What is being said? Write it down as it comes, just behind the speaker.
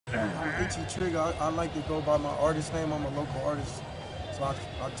I'm Itchy Trigga. I like to go by my artist name. I'm a local artist, so I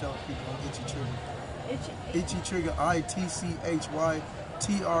tell people I'm Itchy Trigga. Itchy Trigga, Itchy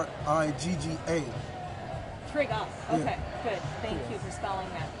Trigga. Okay, Yeah. good. Thank you for spelling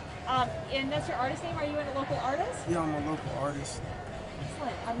that. And that's your artist name? Are you a local artist? Yeah, I'm a local artist.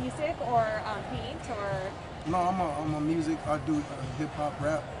 Excellent. Music or paint or? No, I'm a music. I do hip hop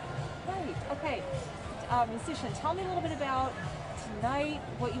rap. Right. Okay. Musician, tell me a little bit about tonight.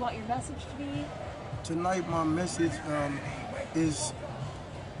 What you want your message to be? Tonight, my message is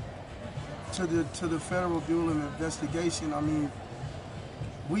to the Federal Bureau of Investigation. I mean,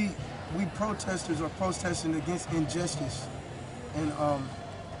 we protesters are protesting against injustice, and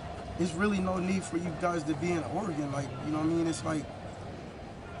there's really no need for you guys to be in Oregon. Like, you know what I mean? It's like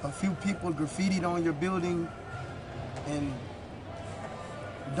a few people graffitied on your building and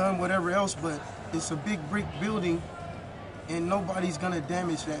done whatever else, but it's a big brick building and nobody's gonna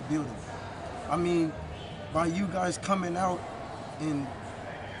damage that building. I mean, by you guys coming out and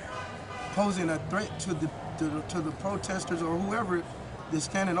posing a threat to the protesters or whoever that's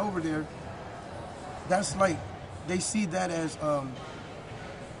standing over there, that's like, they see that as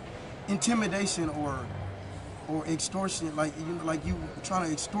intimidation or extortion, like you trying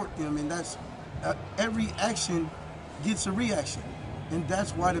to extort them, and that's every action gets a reaction, and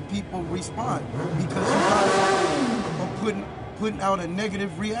that's why the people respond, because you guys are putting out a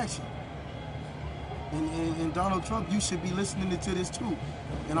negative reaction. And Donald Trump, you should be listening to this too,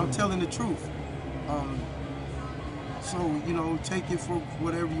 and I'm telling the truth. So, you know, take it for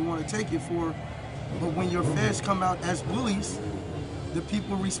whatever you want to take it for, but when your feds come out as bullies, the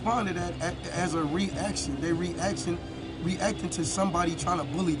people responded as a reaction. They reacting to somebody trying to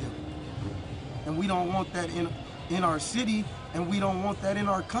bully them. And we don't want that in our city, and we don't want that in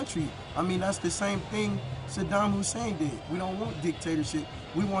our country. I mean, that's the same thing Saddam Hussein did. We don't want dictatorship.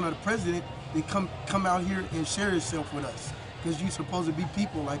 We want a president that come out here and share himself with us, because you're supposed to be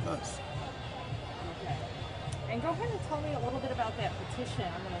people like us. Okay. And go ahead and tell me a little bit about that petition.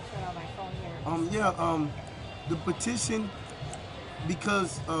 I'm going to turn on my phone here. The petition,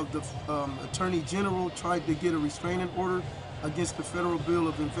 because of the Attorney General tried to get a restraining order against the Federal Bureau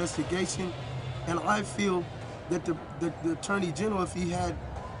of Investigation, and I feel that the Attorney General, if he had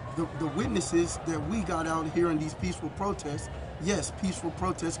the witnesses that we got out here in these peaceful protests, yes, peaceful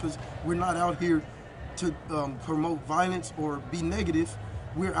protests, because we're not out here to promote violence or be negative.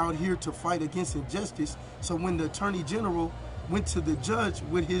 We're out here to fight against injustice. So when the Attorney General went to the judge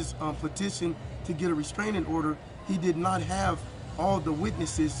with his petition to get a restraining order, he did not have all the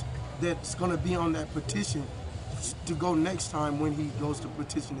witnesses that's going to be on that petition to go next time when he goes to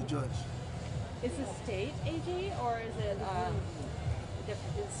petition the judge. Is the state AG or is it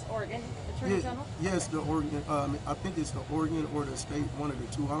is Oregon Attorney General? Yes, the Oregon. I think it's the Oregon or the state, one of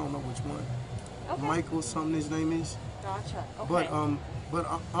the two. I don't know which one. Okay. Michael, something his name is. Gotcha. Okay.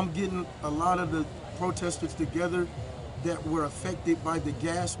 But I'm getting a lot of the protesters together that were affected by the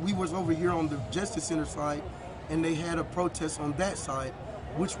gas. We was over here on the Justice Center side, and they had a protest on that side,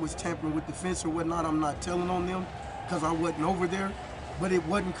 which was tampering with the fence or whatnot. I'm not telling on them because I wasn't over there, but it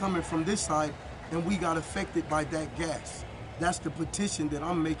wasn't coming from this side, and we got affected by that gas. That's the petition that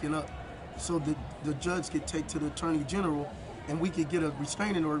I'm making up, so that the judge could take to the Attorney General and we could get a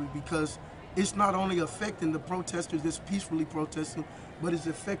restraining order, because it's not only affecting the protesters that's peacefully protesting, but it's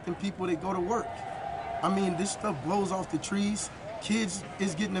affecting people that go to work. I mean, this stuff blows off the trees. Kids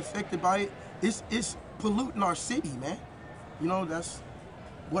is getting affected by it. It's polluting our city, man. You know, that's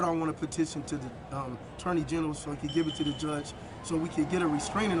what I want to petition to the Attorney General, so he could give it to the judge so we could get a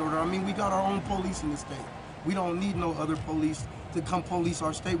restraining order. I mean, we got our own police in the state. We don't need no other police to come police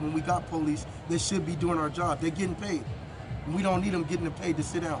our state when we got police that should be doing our job. They're getting paid. We don't need them getting paid to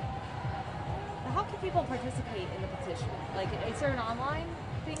sit down. Now, how can people participate in the petition? Like, is there an online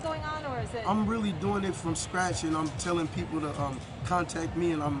thing going on, or is it? I'm really doing it from scratch, and I'm telling people to contact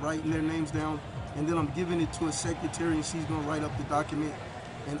me, and I'm writing their names down, and then I'm giving it to a secretary, and she's going to write up the document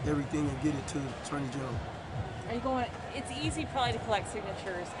and everything and get it to the Attorney General. Are you going? It's easy probably to collect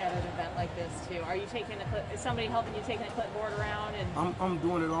signatures at an event like this too. Are you taking is somebody helping you taking a clipboard around? And I'm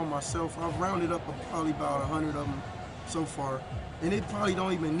doing it all myself. I've rounded up probably about 100 of them so far, and it probably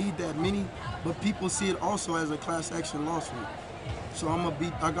don't even need that many. But people see it also as a class action lawsuit. So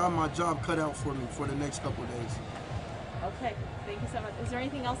I got my job cut out for me for the next couple of days. Okay, thank you so much. Is there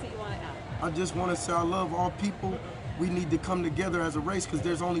anything else that you want to add? I just want to say I love all people. We need to come together as a race, because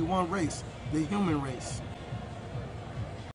there's only one race, the human race.